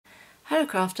Hello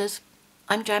crafters,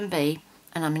 I'm JanB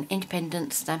and I'm an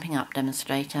independent Stampin' Up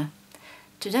demonstrator.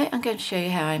 Today I'm going to show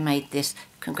you how I made this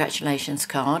congratulations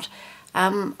card.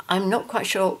 I'm not quite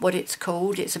sure what it's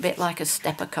called. It's a bit like a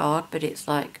stepper card, but it's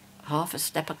like half a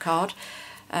stepper card.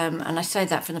 And I say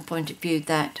that from the point of view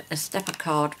that a stepper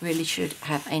card really should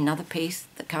have another piece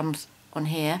that comes on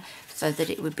here so that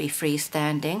it would be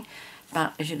freestanding.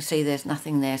 But as you can see, there's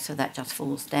nothing there, so that just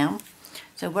falls down.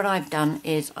 So what I've done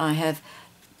is I have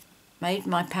made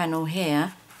my panel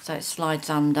here so it slides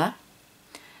under,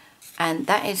 and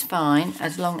that is fine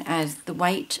as long as the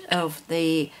weight of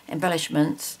the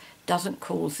embellishments doesn't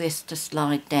cause this to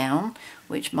slide down,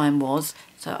 which mine was.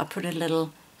 So I put a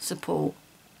little support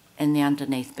in the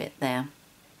underneath bit there.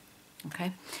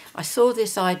 Okay, I saw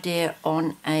this idea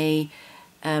on a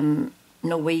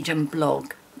Norwegian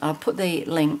blog. I'll put the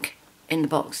link in the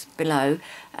box below.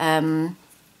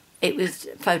 It was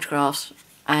photographs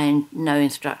and no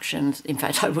instructions. In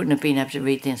fact, I wouldn't have been able to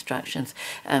read the instructions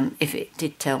if it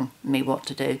did tell me what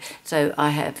to do. So I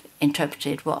have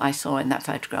interpreted what I saw in that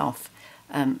photograph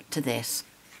to this.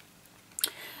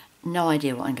 No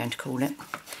idea what I'm going to call it.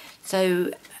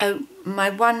 So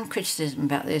my one criticism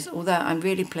about this, although I'm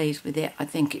really pleased with it, I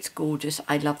think it's gorgeous,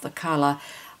 I love the colour,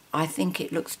 I think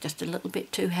it looks just a little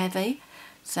bit too heavy.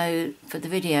 So for the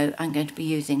video I'm going to be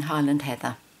using Highland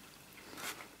Heather.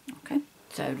 Okay.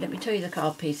 So let me tell you the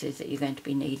card pieces that you're going to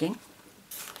be needing.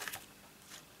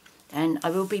 And I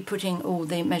will be putting all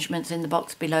the measurements in the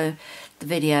box below the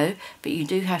video, but you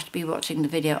do have to be watching the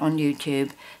video on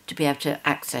YouTube to be able to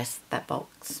access that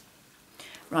box.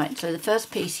 Right, so the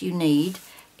first piece you need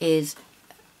is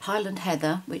Highland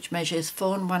Heather, which measures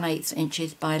 4 1/8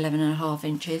 inches by 11.5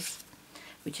 inches,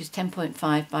 which is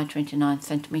 10.5 by 29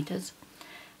 centimetres.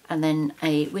 And then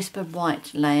a whispered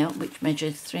white layer, which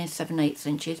measures 3 7/8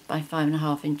 inches by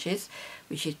 5.5 inches,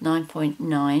 which is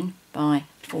 9.9 by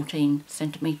 14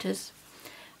 centimetres.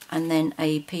 And then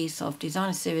a piece of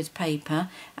designer series paper,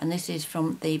 and this is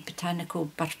from the Botanical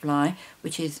butterfly,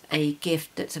 which is a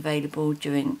gift that's available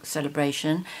during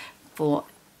celebration for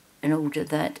an order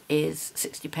that is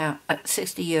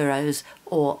 €60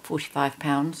 or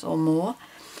 £45 or more.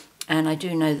 And I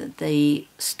do know that the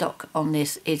stock on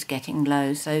this is getting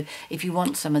low, so if you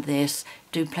want some of this,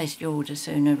 do place your order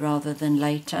sooner rather than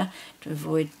later to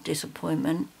avoid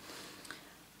disappointment.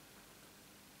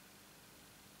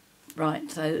 Right,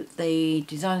 so the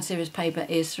design series paper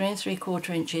is 3 3/4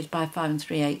 inches by 5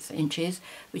 3/8 inches,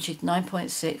 which is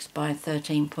 9.6 by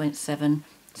 13.7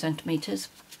 centimetres.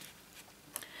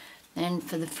 Then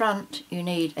for the front you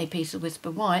need a piece of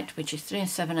whisper white, which is 3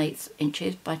 7/8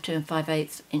 inches by 2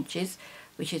 5/8 inches,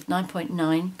 which is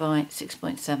 9.9 by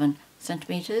 6.7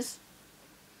 centimetres.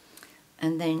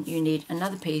 And then you need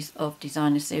another piece of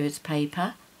designer series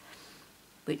paper,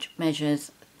 which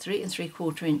measures 3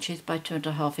 3/4 inches by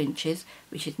 2.5 inches,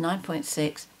 which is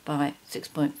 9.6 by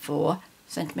 6.4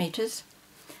 centimetres.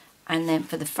 And then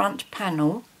for the front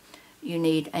panel you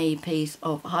need a piece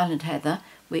of Highland Heather,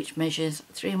 which measures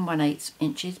 3 1/8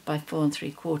 inches by 4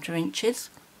 3/4 inches,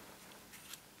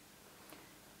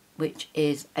 which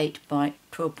is 8 by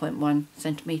 12.1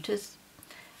 centimetres.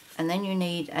 And then you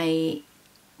need a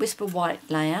whisper white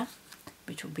layer,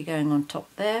 which will be going on top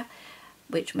there,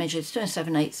 which measures 2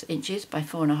 7/8 inches by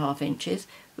 4.5 inches,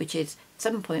 which is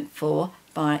 7.4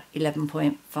 by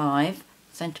 11.5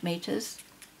 centimetres.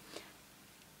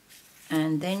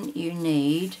 And then you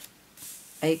need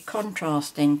a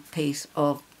contrasting piece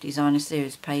of designer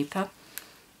series paper,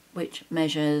 which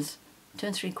measures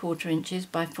 2 3/4 inches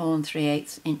by 4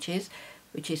 3/8 inches,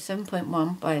 which is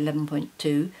 7.1 by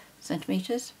 11.2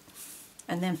 centimetres.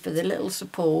 And then for the little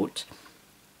support,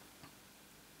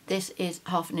 this is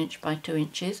 1/2 inch by 2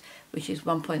 inches, which is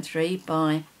 1.3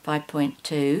 by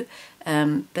 5.2,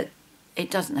 but it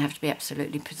doesn't have to be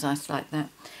absolutely precise like that.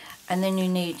 And then you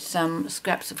need some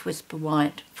scraps of whisper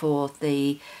white for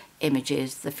the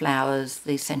images, the flowers,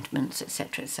 the sentiments,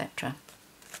 etc, etc.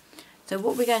 So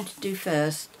what we're going to do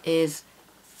first is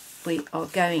we are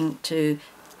going to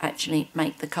actually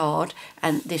make the card,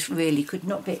 and this really could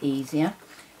not be easier.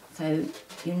 So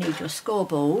you need your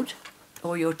scoreboard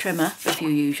or your trimmer if you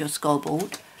use your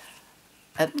scoreboard,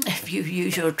 if you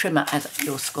use your trimmer as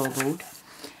your scoreboard,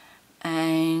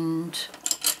 and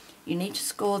you need to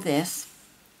score this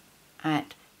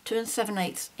at 2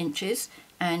 7/8 inches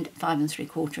and 5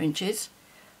 3/4 inches,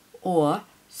 or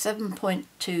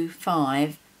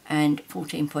 7.25 and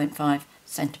 14.5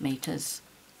 centimetres.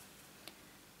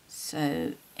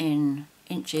 So in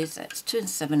inches that's 2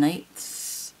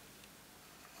 7/8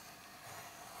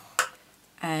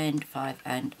 and 5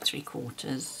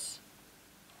 3/4.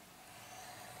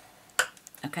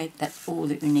 Okay, that's all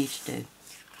that you need to do.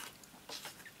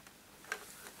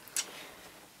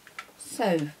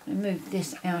 So, we move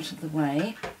this out of the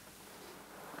way.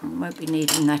 We won't be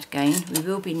needing that again. We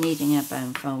will be needing our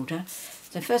bone folder.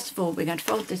 So first of all, we're going to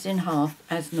fold this in half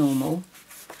as normal.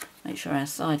 Make sure our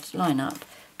sides line up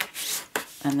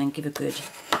and then give a good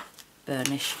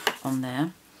burnish on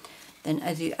there. Then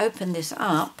as you open this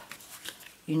up,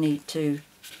 you need to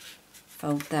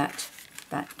fold that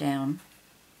back down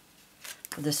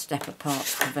for the step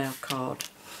apart of our card.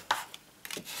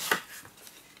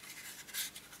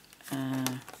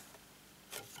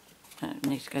 That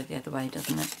needs to go the other way,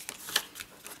 doesn't it?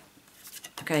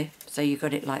 Okay, so you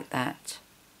got it like that.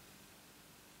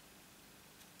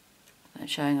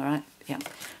 That's showing all right? Yeah.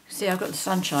 See, I've got the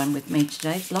sunshine with me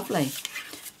today. It's lovely.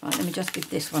 Right, let me just give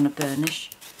this one a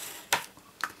burnish.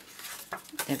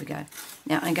 There we go.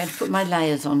 Now I'm going to put my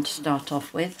layers on to start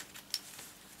off with.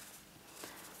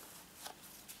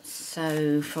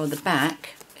 So for the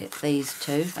back, it's these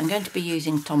two. I'm going to be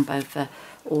using Tombow for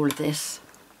all of this.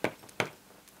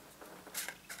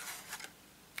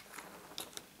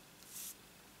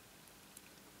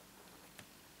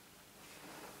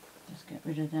 Just get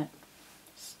rid of that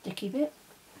sticky bit.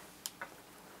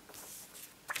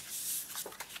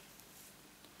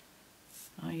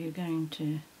 Are you going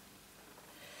to...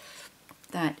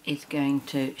 That is going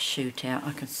to shoot out.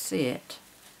 I can see it.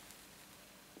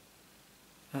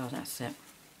 Oh, that's it.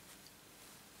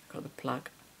 Got the plug.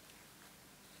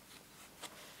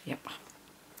 Yep.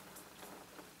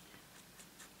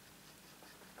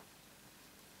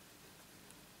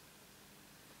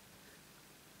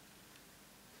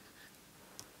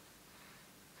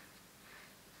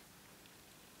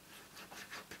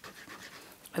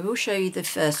 I will show you the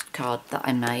first card that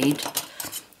I made.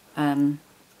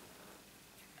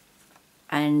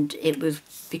 And it was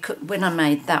because when I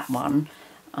made that one,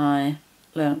 I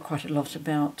learnt quite a lot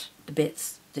about the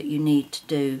bits that you need to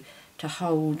do to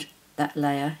hold that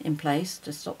layer in place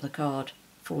to stop the card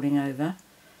falling over.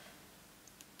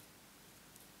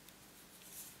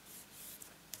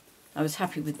 I was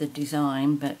happy with the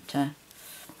design, but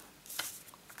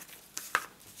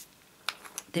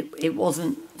it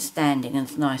wasn't standing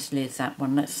as nicely as that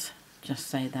one, let's just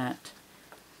say that.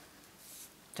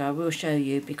 So I will show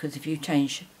you, because if you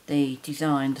change the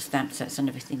design, the stamp sets and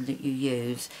everything that you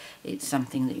use, it's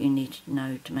something that you need to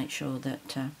know to make sure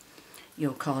that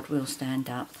your card will stand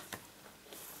up.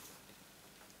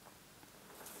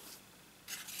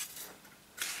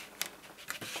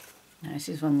 Now this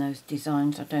is one of those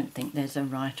designs, I don't think there's a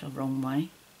right or wrong way.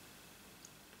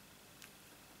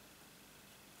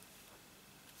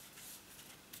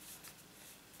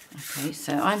 Okay,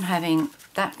 so I'm having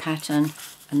that pattern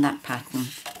and that pattern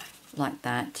like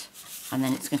that, and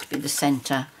then it's going to be the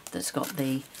centre that's got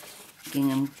the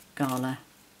Gingham Gala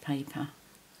paper.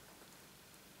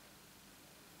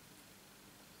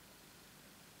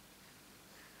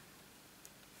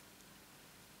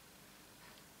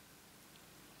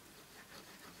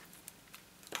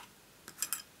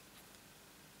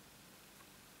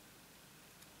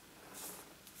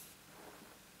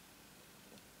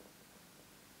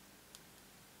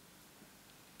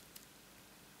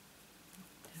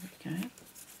 There we go.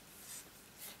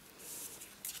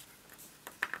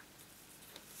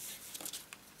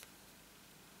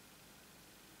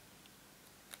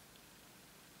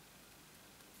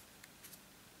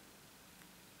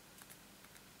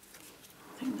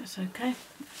 I think that's okay.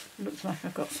 Looks like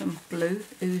I've got some blue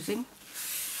oozing.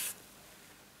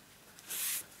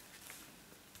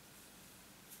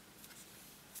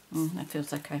 That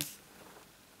feels okay.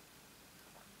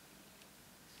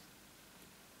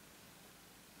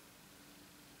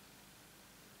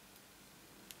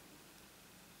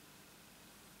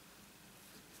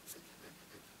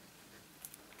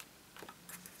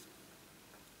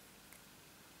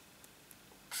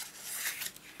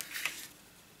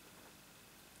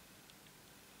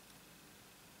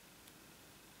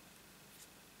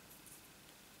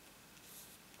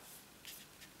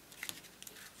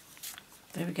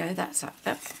 There we go, that's up.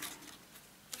 Yep.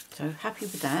 So happy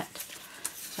with that.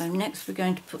 So next we're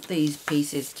going to put these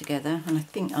pieces together, and I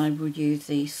think I would use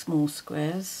these small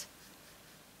squares.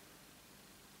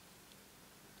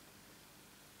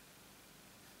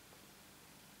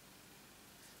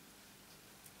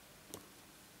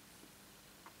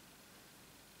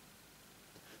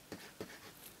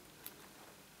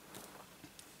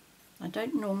 I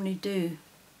don't normally do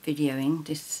videoing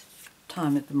this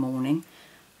time of the morning.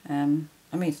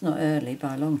 I mean, it's not early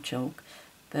by a long chalk,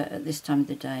 but at this time of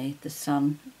the day the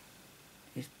sun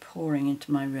is pouring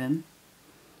into my room.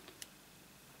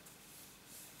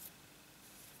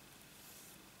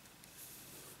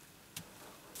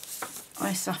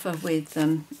 I suffer with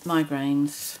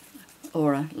migraines,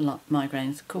 aura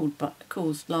migraines,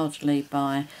 caused largely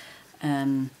by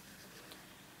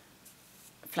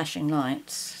flashing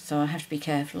lights, so I have to be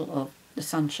careful of the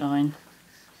sunshine.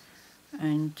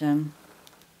 And of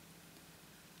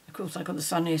course I've got the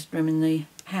sunniest room in the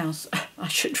house. I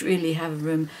should really have a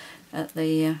room at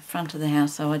the front of the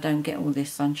house so I don't get all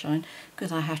this sunshine,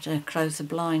 because I have to close the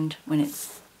blind when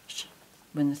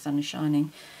the sun is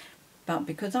shining. But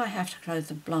because I have to close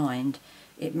the blind,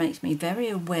 it makes me very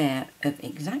aware of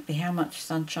exactly how much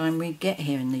sunshine we get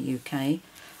here in the UK,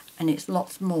 and it's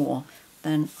lots more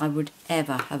than I would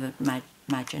ever have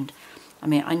imagined. I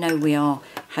mean, I know we are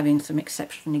having some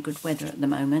exceptionally good weather at the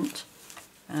moment,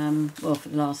 well, for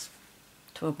the last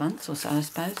 12 months or so, I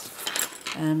suppose.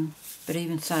 But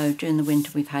even so, during the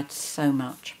winter we've had so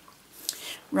much.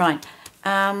 Right,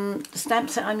 the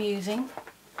stamps that I'm using,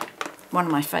 one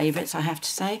of my favourites I have to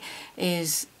say,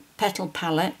 is Petal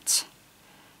Palette.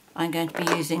 I'm going to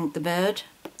be using the bird,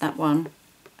 that one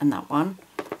and that one.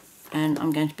 And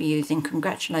I'm going to be using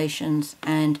Congratulations,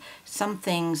 and Some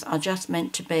Things Are Just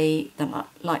Meant to Be,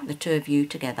 like the two of you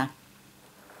together.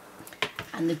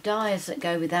 And the dies that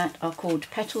go with that are called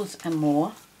Petals and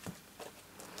More.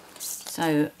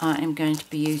 So I am going to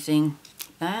be using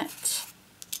that,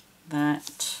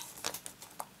 that,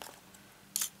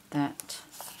 that,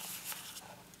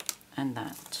 and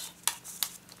that.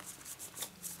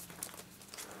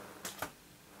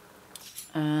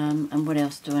 And what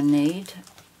else do I need?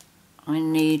 I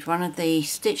need one of the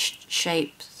stitched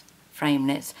shapes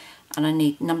framelits, and I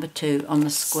need number 2 on the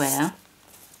square.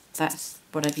 That's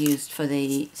what I've used for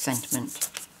the sentiment.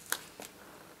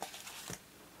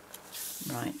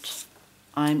 Right,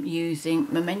 I'm using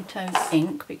Memento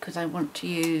ink because I want to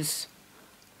use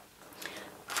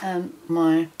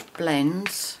my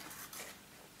blends.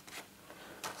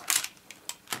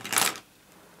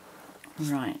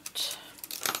 Right,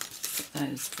 put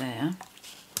those there.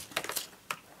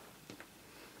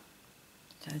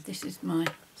 So this is my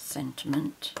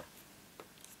sentiment.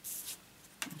 It's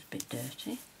a bit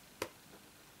dirty.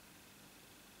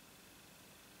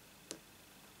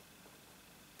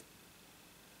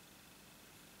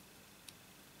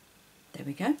 There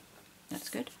we go. That's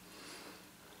good.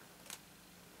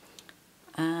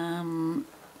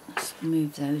 Let's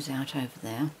move those out over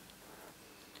there.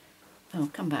 Oh,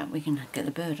 come back. We can get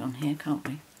the bird on here, can't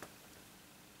we?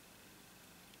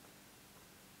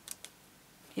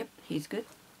 Yep, he's good.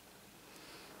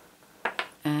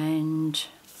 And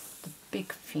the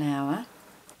big flower,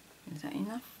 is that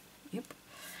enough? Yep,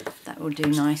 that will do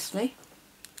nicely.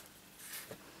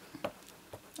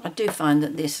 I do find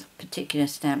that this particular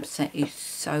stamp set is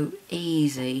so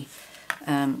easy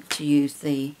to use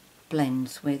the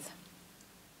blends with.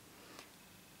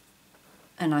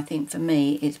 And I think for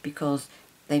me it's because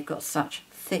they've got such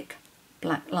thick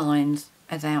black lines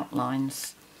as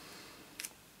outlines.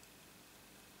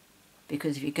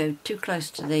 Because if you go too close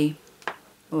to the,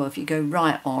 or if you go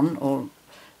right on or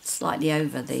slightly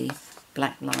over the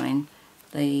black line,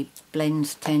 the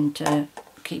blends tend to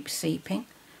keep seeping,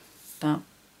 but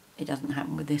it doesn't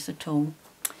happen with this at all.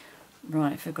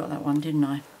 Right, I forgot that one, didn't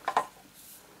I?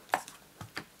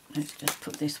 Let's just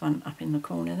put this one up in the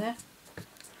corner there.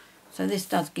 So this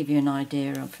does give you an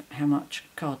idea of how much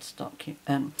cardstock,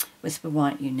 Whisper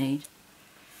White you need.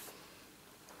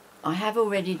 I have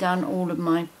already done all of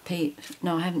my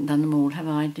no, I haven't done them all, have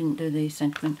I? I didn't do the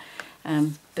sentiment.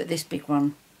 But this big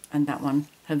one and that one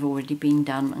have already been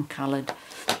done and coloured,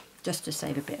 just to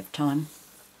save a bit of time.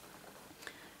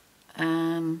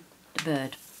 The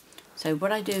bird. So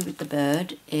what I do with the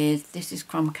bird is, this is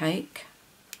crumb cake.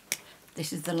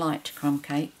 This is the light crumb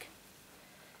cake.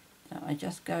 So I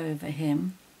just go over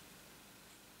him.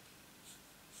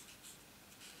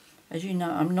 As you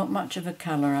know, I'm not much of a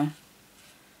colourer.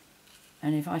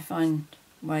 And if I find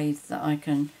ways that I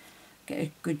can get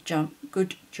a good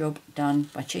job done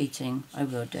by cheating, I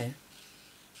will do.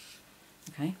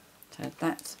 Okay, so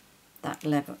that's that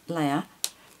layer.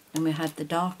 And we had the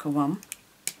darker one.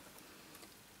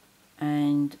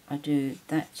 And I do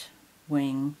that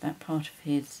wing, that part of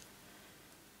his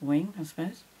wing, I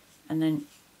suppose. And then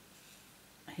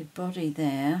his body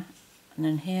there. And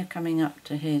then here coming up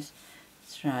to his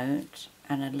throat,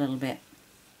 and a little bit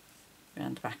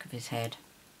around the back of his head.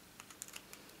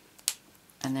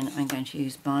 And then I'm going to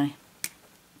use my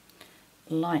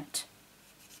light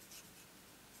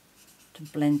to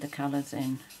blend the colours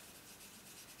in,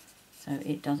 so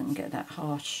it doesn't get that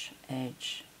harsh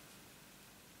edge.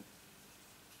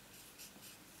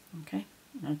 Okay,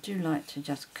 I do like to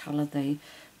just colour the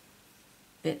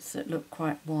bits that look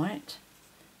quite white.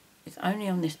 It's only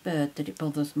on this bird that it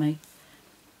bothers me,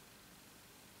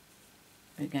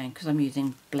 again, because I'm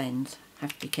using blends,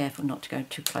 have to be careful not to go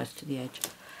too close to the edge.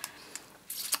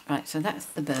 Right, so that's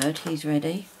the bird, he's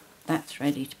ready. That's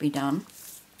ready to be done.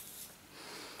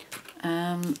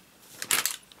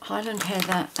 Highland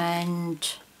Heather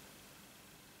and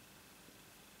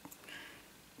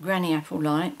Granny Apple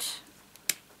Light.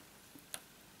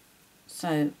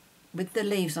 So with the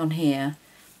leaves on here,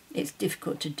 it's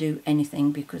difficult to do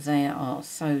anything because they are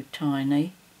so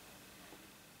tiny.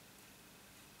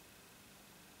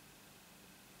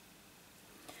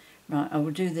 Right, I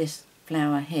will do this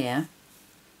flower here,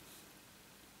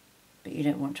 but you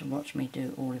don't want to watch me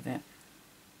do all of it.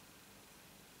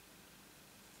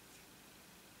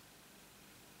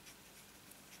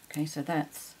 Okay, so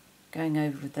that's going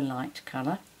over with the light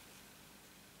colour.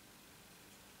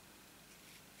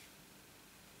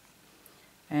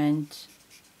 And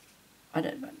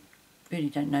I really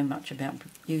don't know much about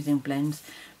using blends,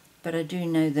 but I do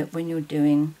know that when you're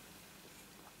doing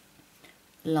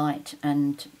light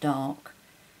and dark,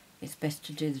 it's best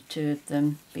to do the two of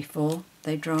them before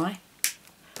they dry.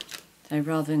 So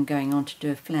rather than going on to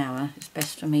do a flower, it's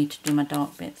best for me to do my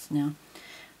dark bits now.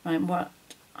 Right, what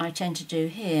I tend to do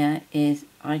here is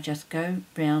I just go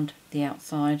round the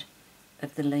outside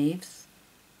of the leaves.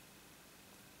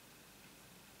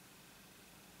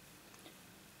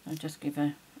 I just give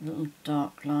a little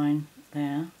dark line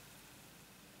there.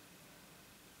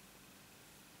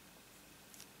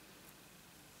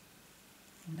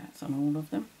 And that's on all of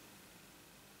them.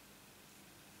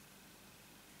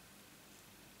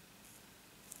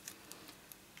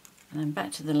 And then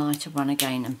back to the lighter one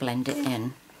again and blend it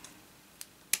in.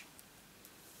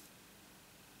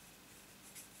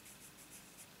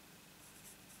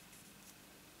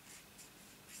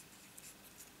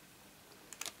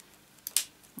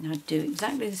 Now I do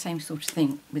exactly the same sort of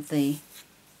thing with the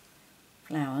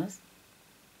flowers.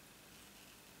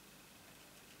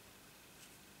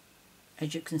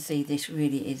 As you can see, this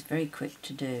really is very quick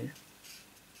to do.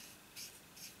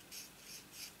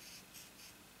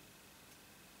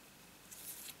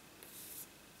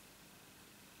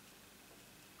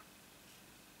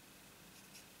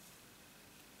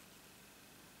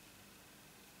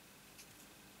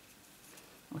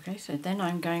 Okay, so then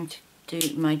I'm going to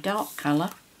do my dark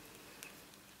colour,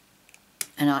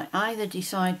 and I either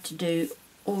decide to do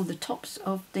all the tops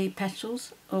of the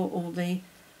petals or all the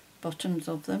bottoms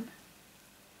of them,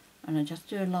 and I just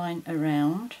do a line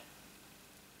around.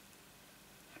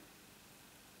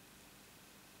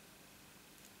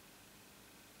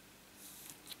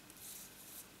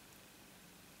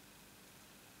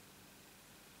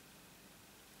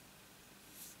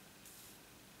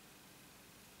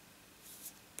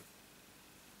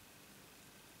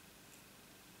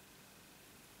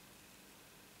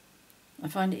 I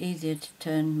find it easier to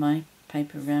turn my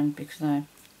paper around because I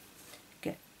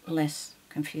get less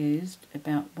confused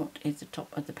about what is the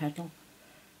top of the petal,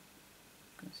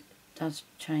 because it does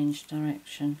change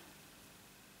direction.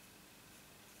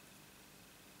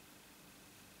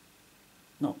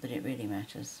 Not that it really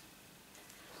matters.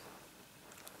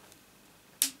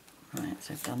 Right,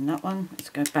 so I've done that one. Let's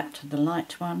go back to the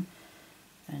light one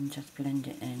and just blend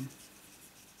it in.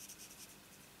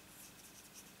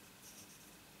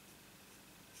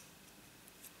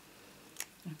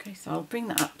 Okay, so I'll bring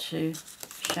that up to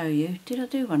show you. Did I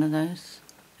do one of those?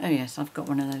 Oh yes, I've got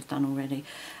one of those done already.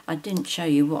 I didn't show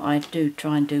you what I do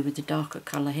try and do with the darker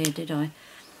colour here, did I?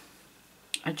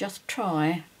 I just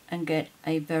try and get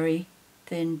a very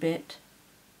thin bit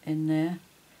in there,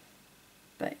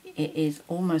 but it is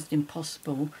almost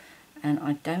impossible, and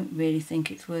I don't really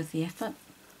think it's worth the effort.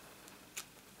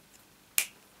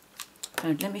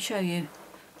 So let me show you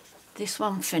this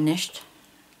one finished.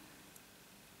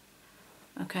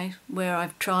 Okay, where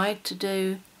I've tried to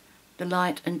do the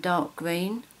light and dark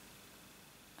green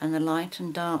and the light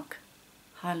and dark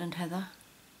Highland Heather,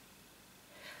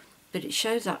 but it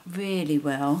shows up really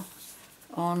well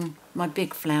on my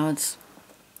big flowers.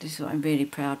 This is what I'm really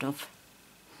proud of.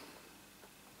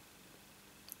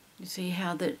 You see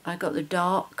how that I got the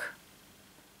dark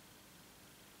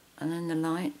and then the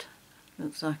light.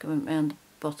 Looks like I went round the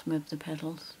bottom of the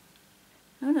petals.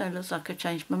 Oh no, looks like I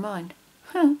changed my mind.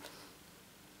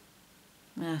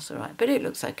 That's alright, but it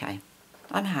looks okay.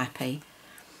 I'm happy.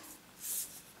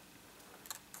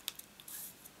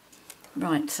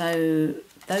 Right, so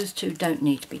those two don't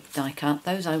need to be die cut.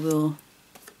 Those I will...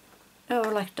 Oh,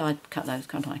 I'll like die cut those,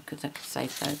 can't I? Because I could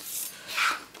save those.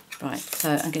 Right,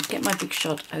 so I'm going to get my big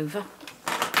shot over.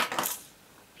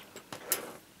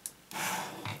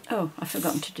 Oh, I've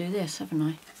forgotten to do this, haven't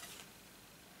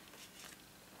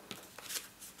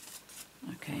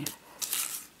I? Okay.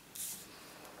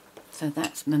 So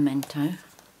that's Memento.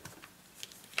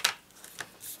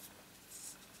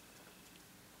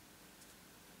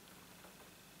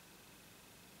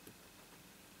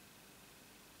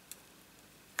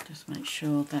 make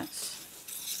sure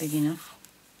that's big enough.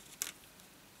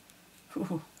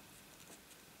 Ooh.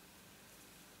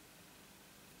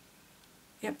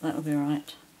 Yep, that'll be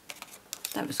right.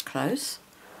 That was close.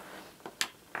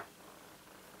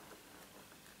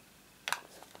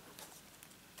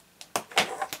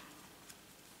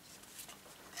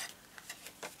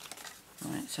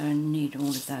 Right, so I need all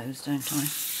of those, don't I?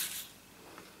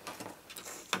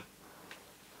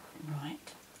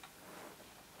 Right.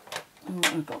 Oh,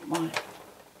 I've got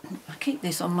I keep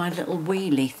this on my little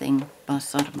wheelie thing by the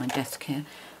side of my desk here,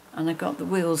 and I've got the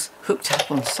wheels hooked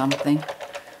up on something.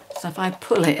 So if I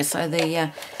pull it so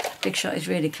the big shot is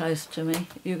really close to me,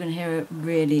 you're going to hear a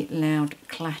really loud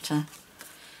clatter.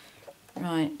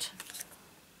 Right.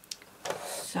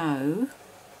 So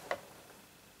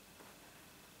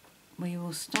we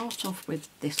will start off with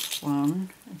this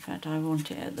one. In fact, I want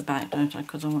it at the back, don't I?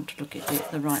 Because I want to look at it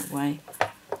the right way.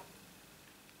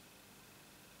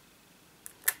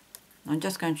 I'm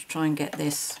just going to try and get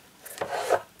this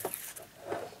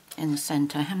in the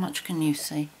centre. How much can you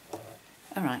see?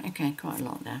 All right, okay, quite a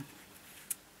lot there.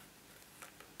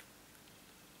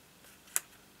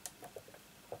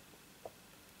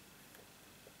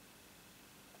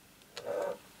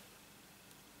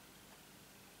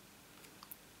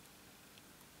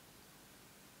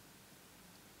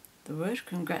 The word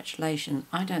congratulations,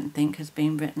 I don't think, has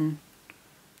been written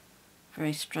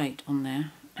very straight on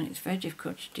there, and it's very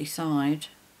difficult to decide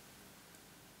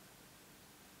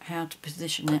how to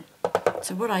position it.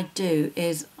 So what I do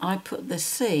is I put the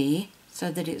C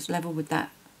so that it's level with that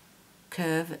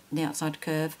curve, the outside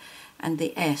curve, and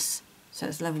the S so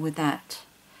it's level with that.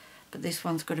 But this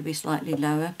one's got to be slightly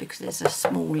lower because it's a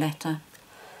small letter,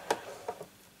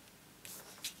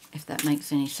 if that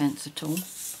makes any sense at all.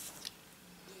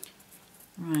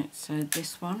 Right, so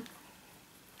this one.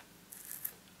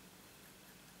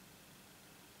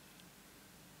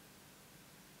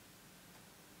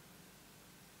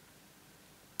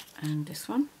 And this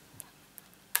one.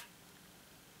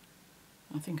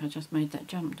 I think I just made that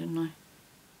jump, didn't I?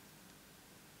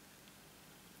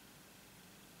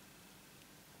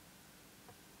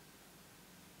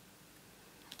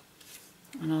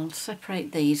 And I'll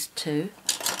separate these two,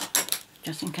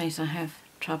 just in case I have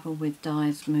trouble with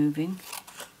dies moving,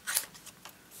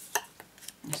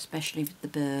 especially with the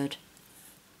bird.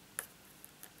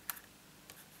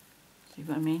 See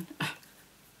what I mean?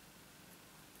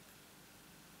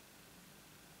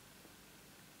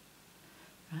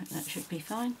 Right, that should be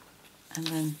fine. And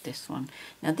then this one.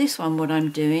 Now this one, what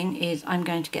I'm doing is I'm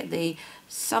going to get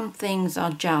some things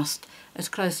are just as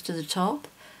close to the top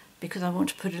because I want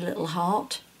to put a little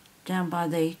heart down by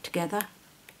the together.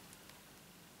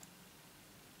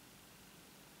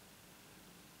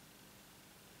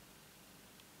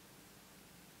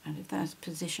 And if that's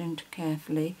positioned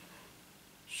carefully,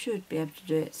 should be able to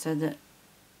do it so that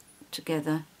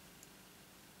together,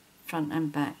 front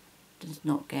and back, does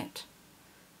not get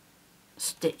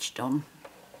stitched on.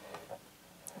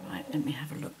 Right, let me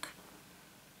have a look.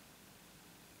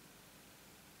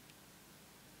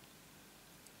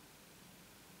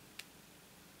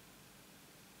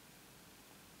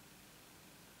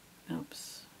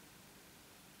 Oops.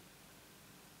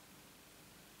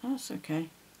 Oh, that's okay.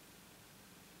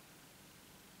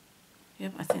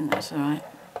 Yep, I think that's alright.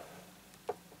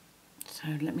 So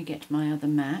let me get my other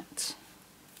mat.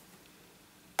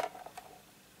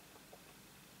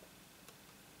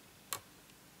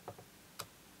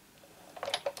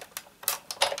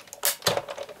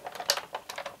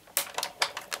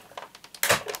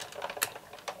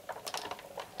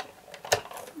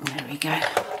 There we go.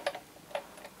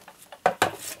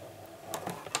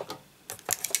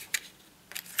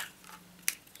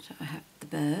 So I have the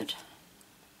bird.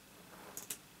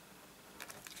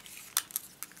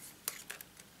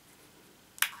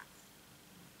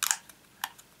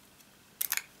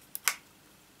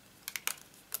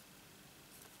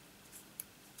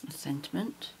 A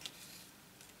sentiment.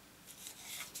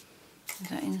 Is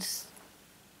that in?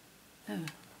 Oh.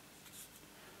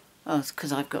 Oh, it's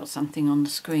because I've got something on the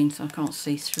screen so I can't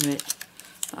see through it,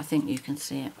 but I think you can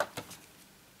see it.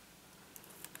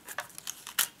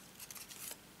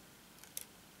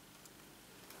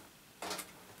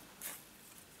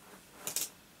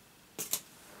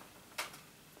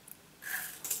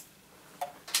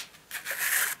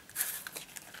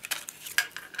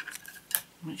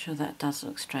 Make sure that does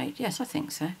look straight. Yes, I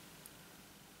think so.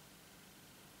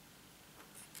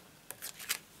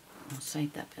 I'll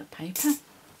save that bit of paper.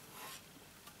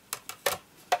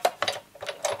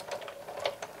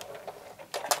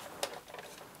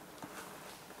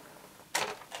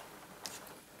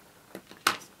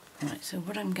 Right, So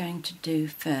what I'm going to do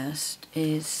first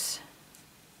is,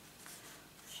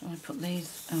 shall I put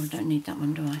these, oh I don't need that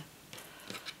one, do I?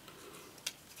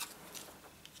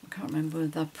 I can't remember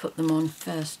whether I put them on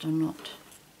first or not.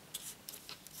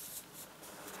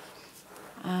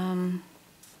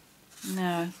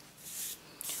 No,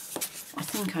 I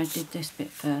think I did this bit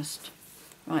first.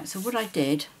 Right, so what I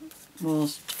did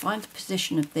was to find the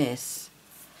position of this,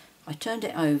 I turned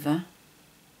it over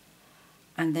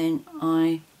and then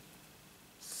I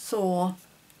saw,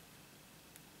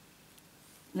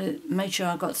 made sure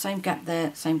I got the same gap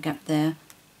there,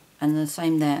 and the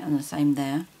same there and the same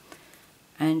there.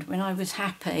 And when I was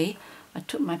happy, I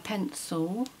took my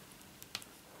pencil,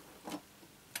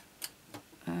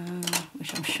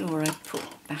 which I'm sure I put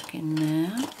back in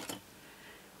there.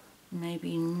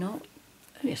 Maybe not.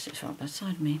 Oh yes, it's right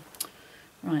beside me.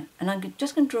 Right, and I'm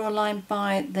just going to draw a line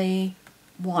by the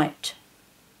white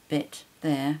bit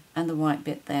there and the white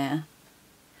bit there.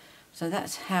 So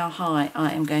that's how high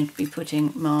I am going to be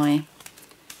putting my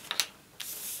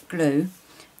glue.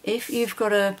 If you've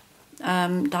got a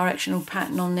directional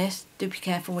pattern on this, do be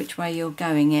careful which way you're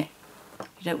going it.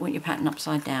 You don't want your pattern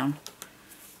upside down.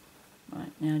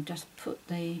 Right, now just put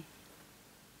the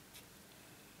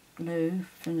glue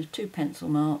from the 2 pencil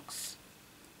marks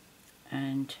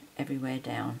and everywhere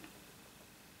down.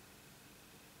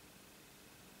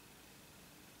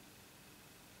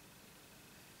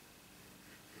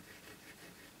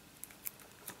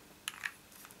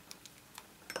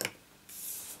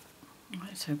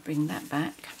 Right, so bring that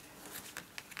back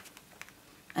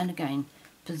and again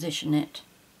position it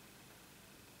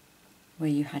where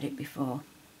you had it before.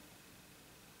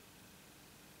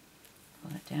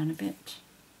 Pull it down a bit,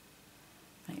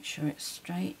 make sure it's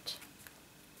straight,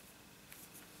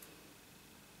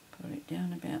 pull it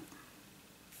down a bit.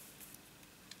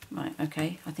 Right,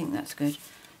 okay, I think that's good.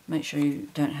 Make sure you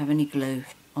don't have any glue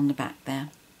on the back there.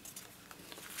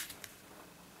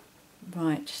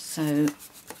 Right, so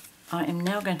I am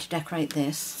now going to decorate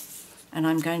this, and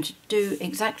I'm going to do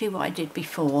exactly what I did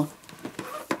before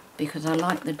because I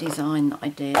like the design that I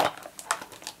did.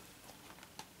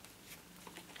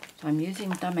 So I'm using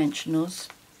dimensionals.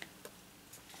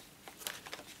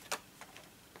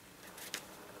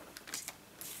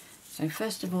 So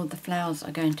first of all, the flowers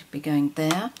are going to be going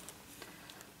there,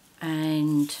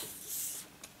 and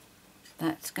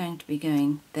that's going to be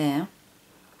going there,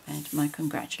 and my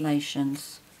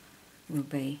congratulations will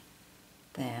be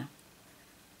there.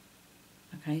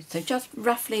 Okay, so just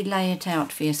roughly lay it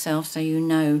out for yourself so you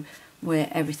know where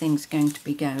everything's going to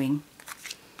be going.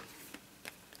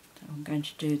 So I'm going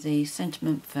to do the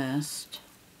sentiment first.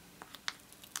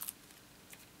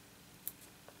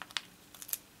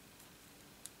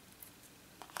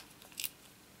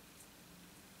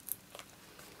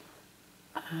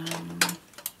 Oh,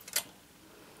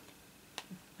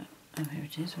 here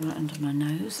it is, right under my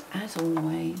nose, as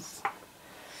always.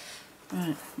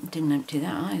 Right, didn't empty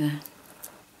that either.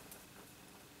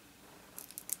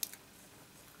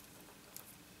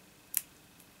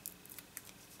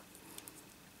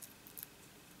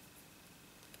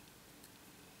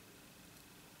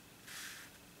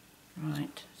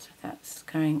 Right, so that's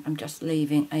going, I'm just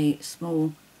leaving a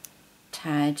small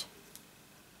tad.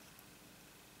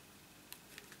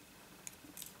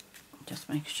 Just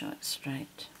make sure it's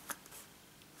straight.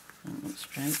 Doesn't look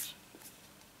straight.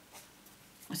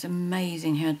 It's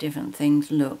amazing how different things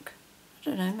look. I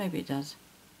don't know, maybe it does.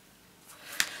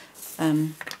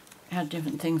 How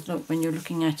different things look when you're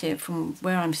looking at it from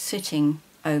where I'm sitting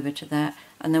over to that,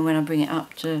 and then when I bring it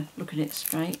up to look at it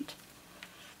straight.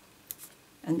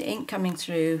 And the ink coming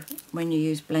through when you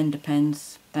use blender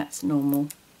pens, that's normal.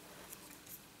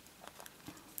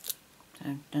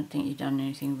 So don't think you've done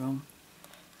anything wrong.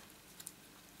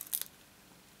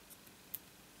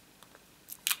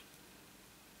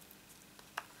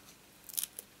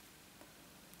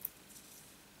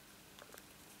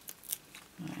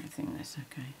 I think that's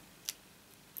okay.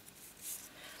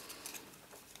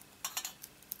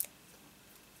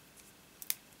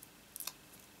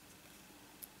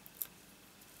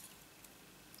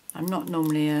 I'm not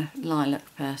normally a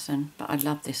lilac person, but I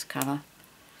love this colour.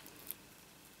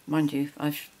 Mind you,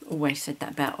 I've always said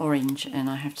that about orange, and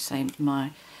I have to say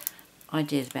my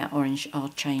ideas about orange are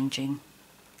changing.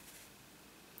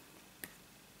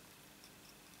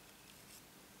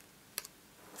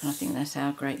 And I think that's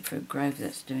our Grapefruit Grove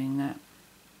that's doing that.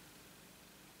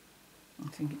 I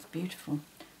think it's beautiful.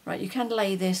 Right, you can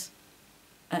lay this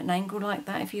at an angle like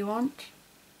that if you want.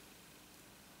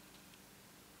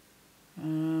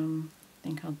 I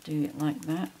think I'll do it like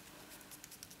that.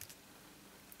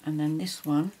 And then this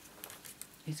one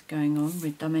is going on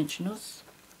with dimensionals.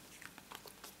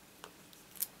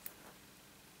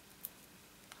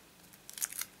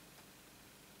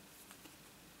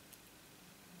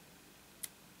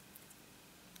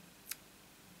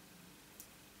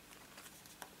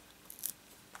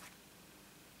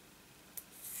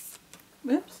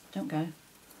 Don't go.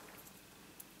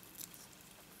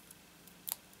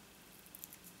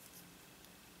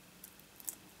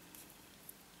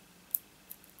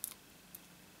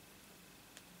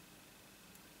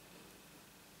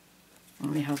 Let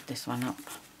me hold this one up.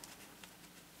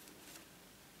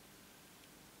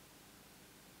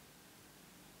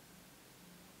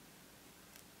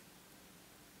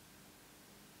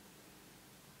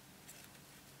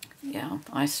 Yeah,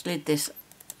 I slid this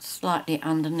slightly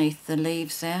underneath the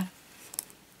leaves there.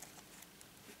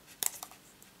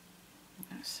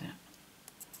 That's it.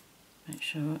 Make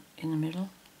sure in the middle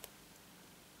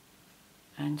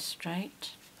and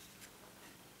straight.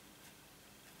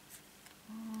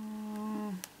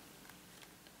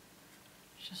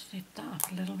 Just lift that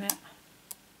up a little bit.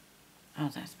 Oh,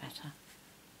 that's better.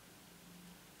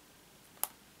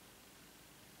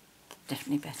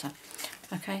 Definitely better.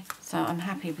 Okay, so I'm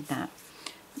happy with that.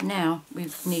 Now we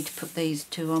need to put these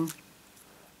two on.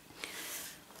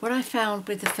 What I found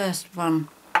with the first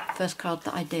card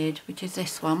that I did, which is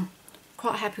this one,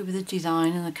 quite happy with the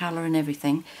design and the colour and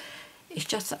everything. It's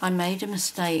just that I made a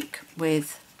mistake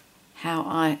with how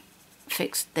I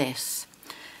fixed this.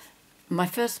 My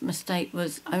first mistake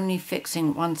was only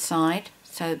fixing one side,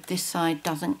 so this side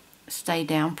doesn't stay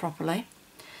down properly.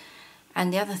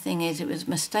 And the other thing is, it was a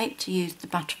mistake to use the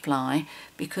butterfly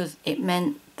because it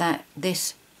meant that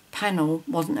this panel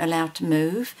wasn't allowed to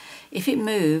move. If it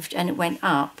moved and it went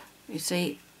up, you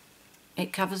see,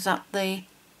 it covers up the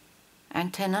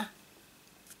antenna.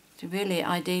 So really,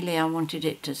 ideally, I wanted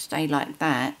it to stay like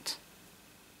that.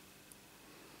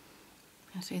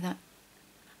 You see that?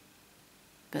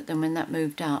 But then when that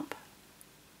moved up,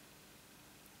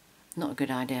 not a good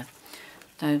idea.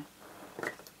 So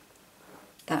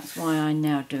that's why I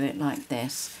now do it like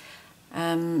this.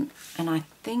 And I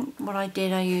think what I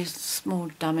did, I used small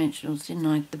dimensionals, didn't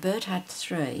I? The bird had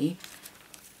 3.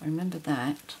 I remember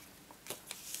that.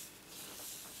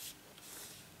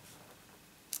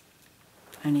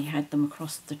 And he had them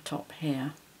across the top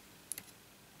here.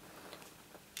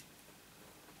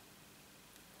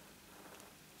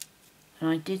 And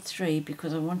I did 3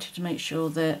 because I wanted to make sure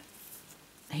that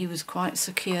he was quite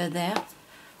secure there.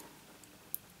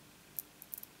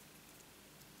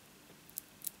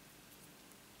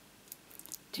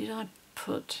 Did I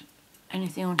put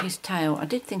anything on his tail? I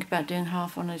did think about doing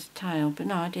half on his tail, but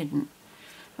no, I didn't.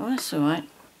 Oh, that's alright.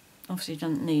 Obviously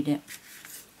doesn't need it.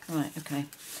 Right, okay.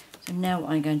 So now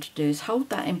what I'm going to do is hold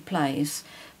that in place,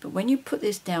 but when you put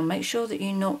this down, make sure that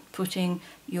you're not putting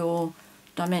your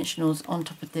dimensionals on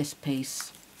top of this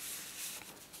piece.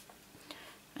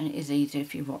 And it is easier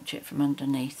if you watch it from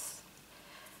underneath.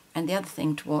 And the other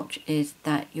thing to watch is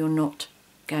that you're not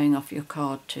going off your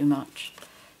card too much.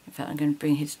 In fact, I'm going to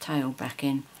bring his tail back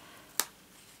in.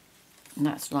 And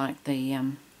that's like the...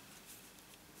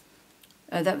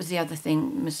 oh, that was the other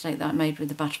mistake that I made with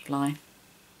the butterfly.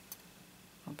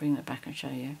 I'll bring that back and show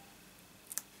you.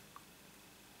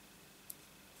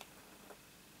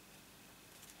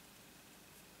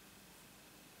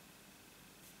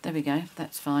 There we go,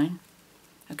 that's fine.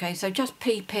 Okay, so just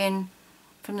peep in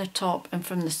from the top and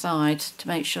from the sides to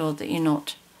make sure that you're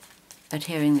not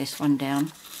adhering this one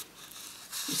down.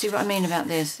 You see what I mean about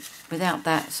this? Without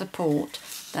that support,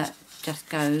 that just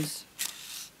goes.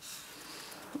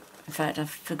 In fact, I've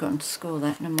forgotten to score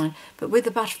that, never mind. But with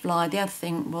the butterfly, the other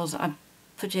thing was I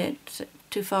put it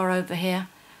too far over here.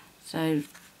 So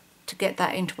to get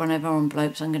that into one of our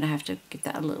envelopes, I'm going to have to give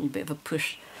that a little bit of a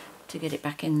push to get it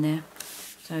back in there.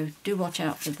 So do watch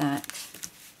out for that.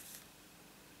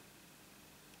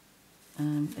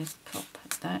 Let's pop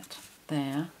that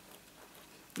there.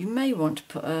 You may want to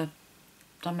put a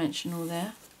dimensional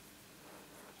there.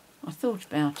 I thought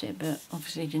about it, but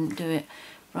obviously didn't do it.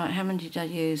 Right, how many did I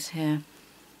use here?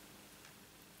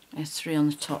 There's 3 on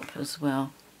the top as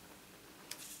well.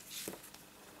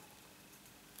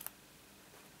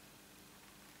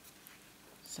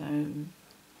 So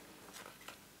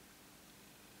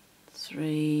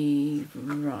 3,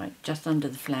 right, just under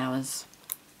the flowers.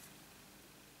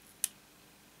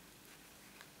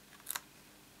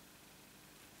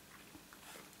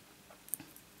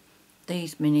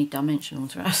 These mini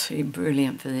dimensionals are absolutely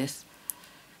brilliant for this.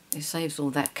 It saves all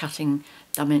that cutting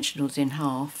dimensionals in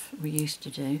half we used to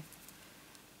do.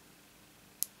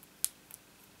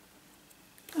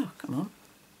 Oh, come on.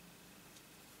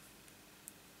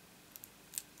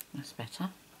 That's better.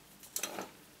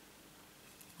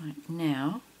 Right,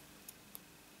 now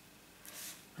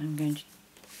what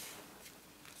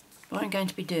I'm going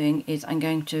to be doing is I'm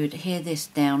going to adhere this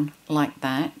down like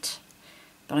that,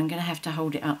 but I'm going to have to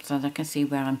hold it up so that I can see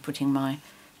where I'm putting my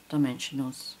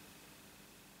dimensionals.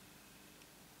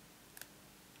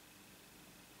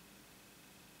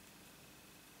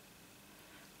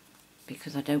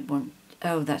 because I don't want,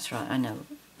 oh that's right, I know.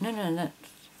 No,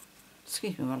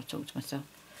 excuse me while I talk to myself.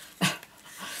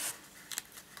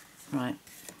 Right.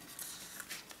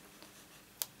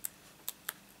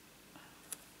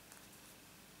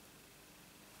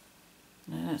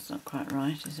 No, that's not quite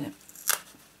right, is it?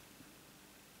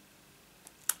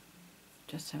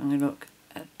 Just having a look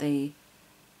at the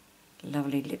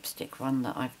lovely lipstick one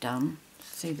that I've done.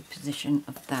 See the position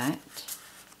of that.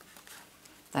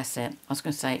 That's it. I was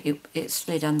going to say it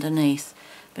slid underneath,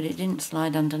 but it didn't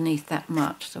slide underneath that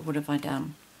much, so what have I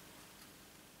done?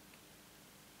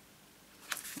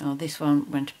 Oh, this one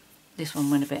went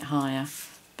a bit higher,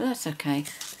 but that's okay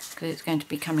because it's going to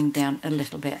be coming down a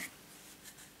little bit.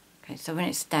 Okay, so when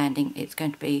it's standing, it's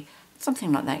going to be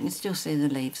something like that. You can still see the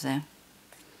leaves there.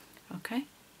 Okay,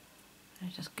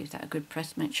 just give that a good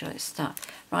press, make sure it's stuck.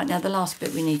 Right, now the last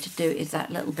bit we need to do is that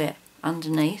little bit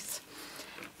underneath,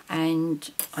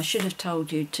 and I should have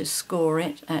told you to score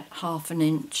it at 1/2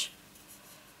 inch,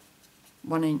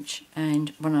 1 inch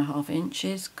and 1.5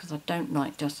 inches, because I don't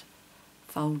like just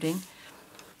folding.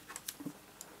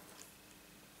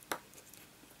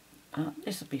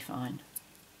 This will be fine.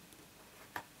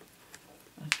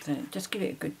 So just give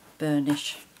it a good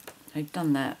burnish. I've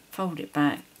done that. Fold it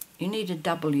back. You need a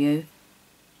W,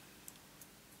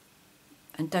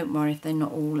 and don't worry if they're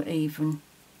not all even.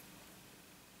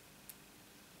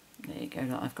 There you go.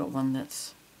 Look, I've got one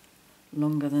that's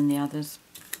longer than the others,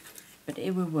 but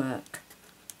it will work.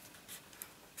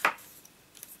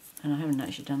 And I haven't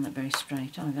actually done that very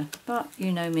straight either, but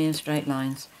you know me and straight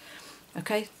lines.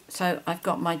 Okay, so I've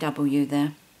got my W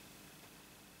there.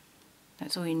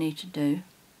 That's all you need to do.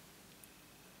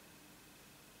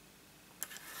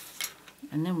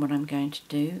 And then what I'm going to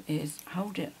do is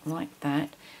hold it like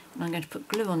that, and I'm going to put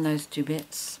glue on those 2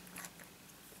 bits.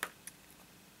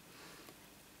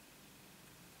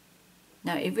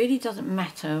 Now it really doesn't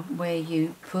matter where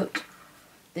you put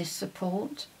this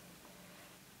support.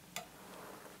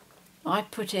 I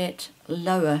put it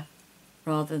lower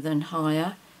rather than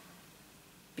higher,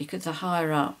 because the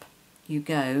higher up you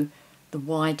go, the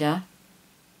wider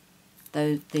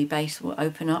the base will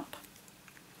open up,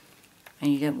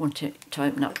 and you don't want it to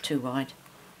open up too wide.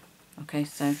 Okay,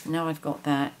 so now I've got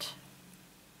that,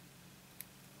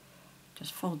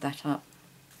 just fold that up.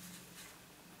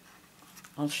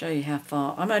 I'll show you how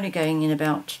far. I'm only going in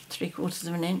about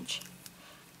 3/4 inch.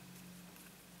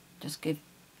 Just give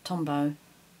Tombow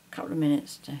a couple of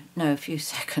minutes to, no, a few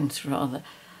seconds rather,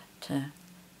 to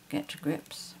get to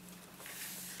grips.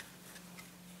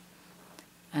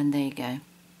 And there you go.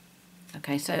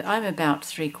 Okay, so I'm about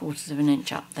 3/4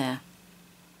 inch up there.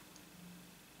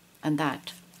 And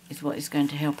that is what is going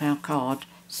to help our card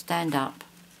stand up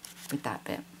with that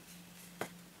bit.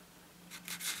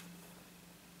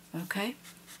 Okay,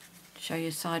 show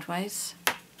you sideways.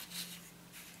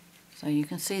 So you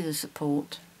can see the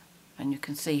support, and you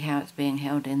can see how it's being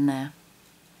held in there.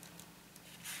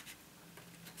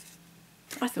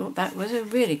 I thought that was a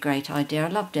really great idea. I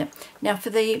loved it. Now for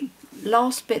the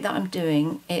last bit that I'm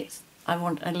doing, I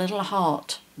want a little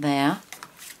heart there,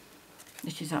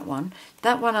 which is that one.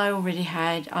 That one I already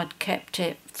had. I'd kept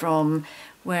it from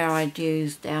where I'd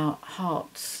used our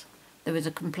hearts. There was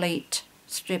a complete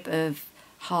strip of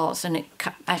hearts, and it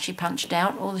actually punched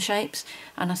out all the shapes,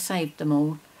 and I saved them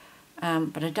all.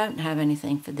 But I don't have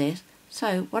anything for this.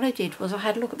 So what I did was I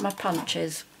had a look at my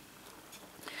punches,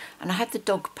 and I had the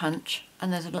dog punch,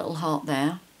 and there's a little heart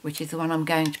there, which is the one I'm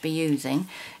going to be using.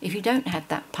 If you don't have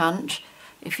that punch,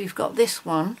 if you've got this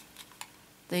one,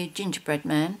 the gingerbread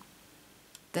man,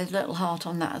 there's a little heart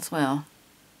on that as well.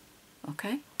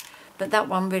 Okay, but that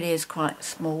one really is quite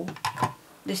small.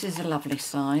 This is a lovely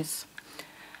size.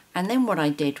 And then what I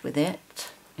did with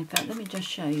it, in fact, let me just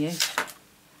show you.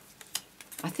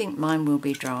 I think mine will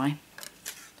be dry,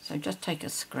 so just take a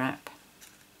scrap.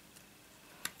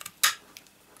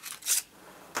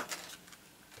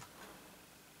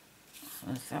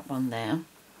 There's that one there.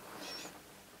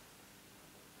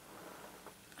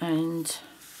 And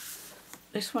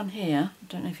this one here, I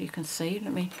don't know if you can see,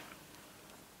 let me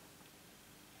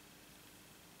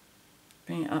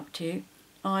bring it up to you.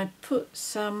 I put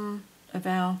some of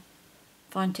our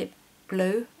fine tip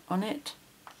glue on it,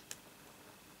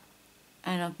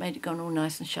 and I've made it gone all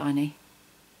nice and shiny.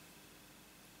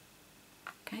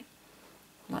 Okay,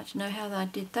 I'd like to know how I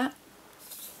did that.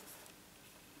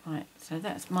 Right, so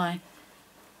that's my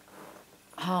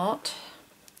heart.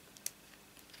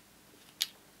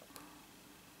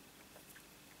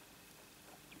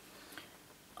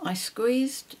 I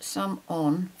squeezed some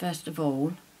on first of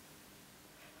all,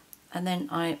 and then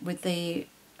with the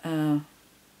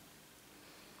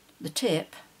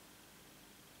tip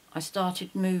I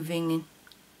started moving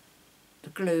the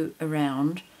glue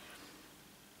around.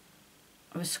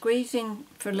 I was squeezing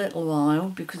for a little while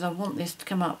because I want this to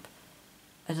come up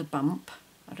as a bump.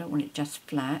 I don't want it just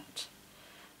flat.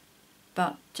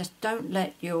 But just don't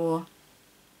let your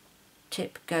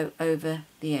tip go over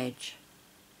the edge.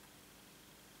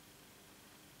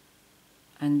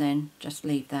 And then just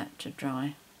leave that to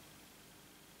dry.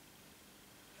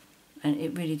 And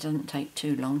it really doesn't take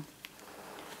too long.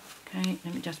 Okay,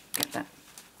 let me just get that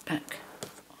back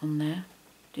on there.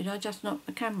 Did I just knock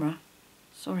the camera?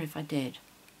 Sorry if I did.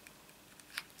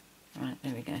 Right,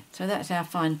 there we go. So that's our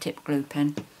fine tip glue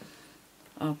pen.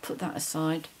 I'll put that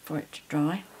aside for it to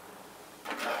dry.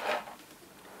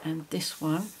 And this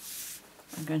one,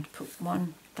 I'm going to put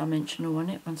one dimensional on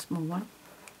it, one small one.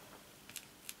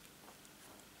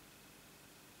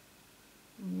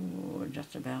 Ooh,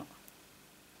 just about.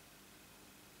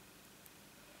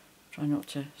 Try not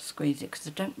to squeeze it because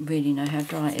I don't really know how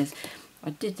dry it is.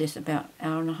 I did this about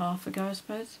an hour and a half ago, I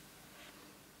suppose.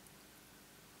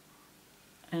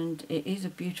 And it is a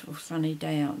beautiful sunny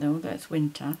day out there, although it's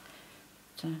winter.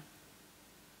 But,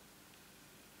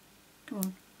 come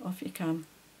on, off you come.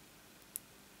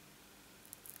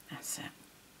 That's it.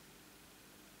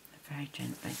 Very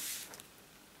gently.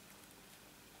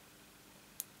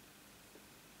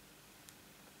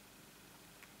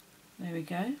 There we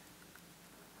go.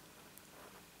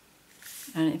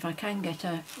 And if I can get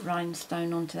a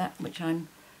rhinestone onto that, which I'm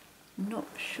not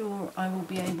sure I will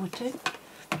be able to.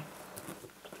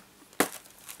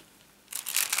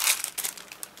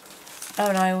 Oh,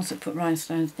 and I also put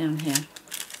rhinestones down here.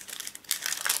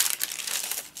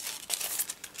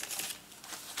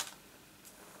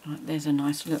 Right, there's a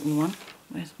nice little one.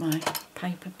 Where's my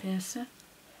paper piercer?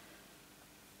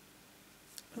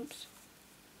 Oops.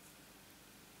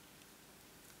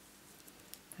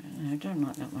 No, I don't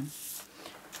like that one.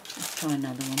 Let's try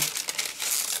another one.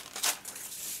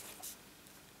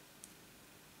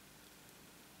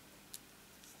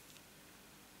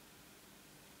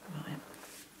 Right.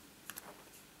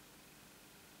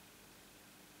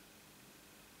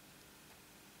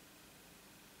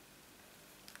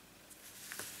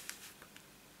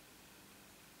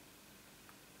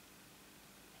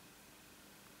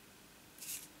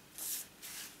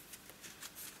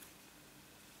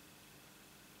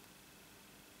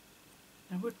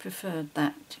 I would prefer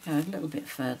that to go a little bit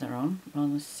further on rather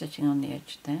than sitting on the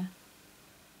edge there.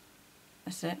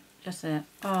 That's it, just there.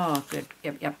 Oh, good.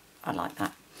 Yep, I like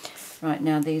that. Right,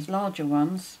 now these larger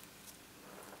ones,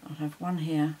 I'll have one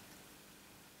here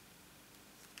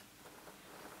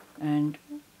and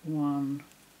one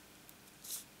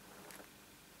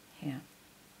here.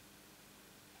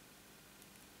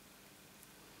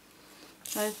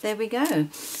 So there we go.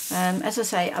 As I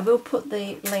say, I will put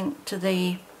the link to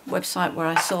the website where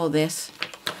I saw this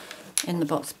in the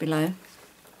box below,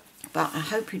 but I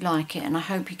hope you like it and I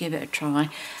hope you give it a try.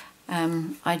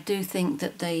 I do think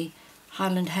that the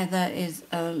Highland Heather is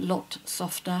a lot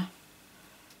softer.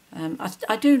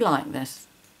 I do like this,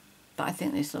 but I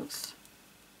think this looks,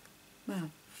 well,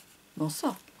 more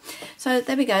soft. So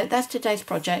there we go, that's today's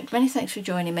project. Many thanks for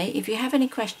joining me. If you have any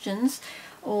questions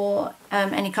or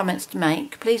any comments to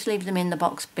make, please leave them in the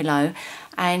box below,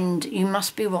 and you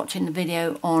must be watching the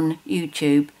video on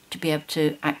YouTube to be able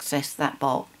to access that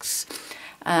box.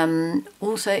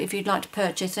 Also, if you'd like to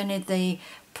purchase any of the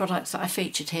products that I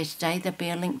featured here today, there'll be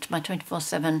a link to my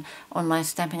 24/7 on my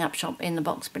Stampin' Up shop in the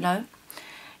box below.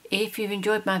 If you've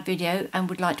enjoyed my video and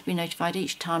would like to be notified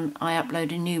each time I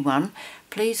upload a new one,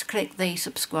 please click the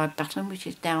subscribe button, which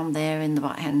is down there in the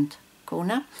right hand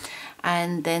corner,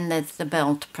 and then there's the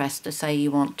bell to press to say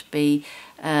you want to be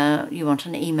you want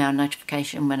an email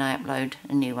notification when I upload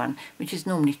a new one, which is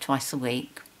normally twice a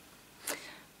week.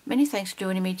 Many thanks for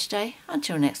joining me today.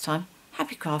 Until next time,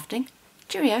 happy crafting.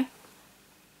 Cheerio.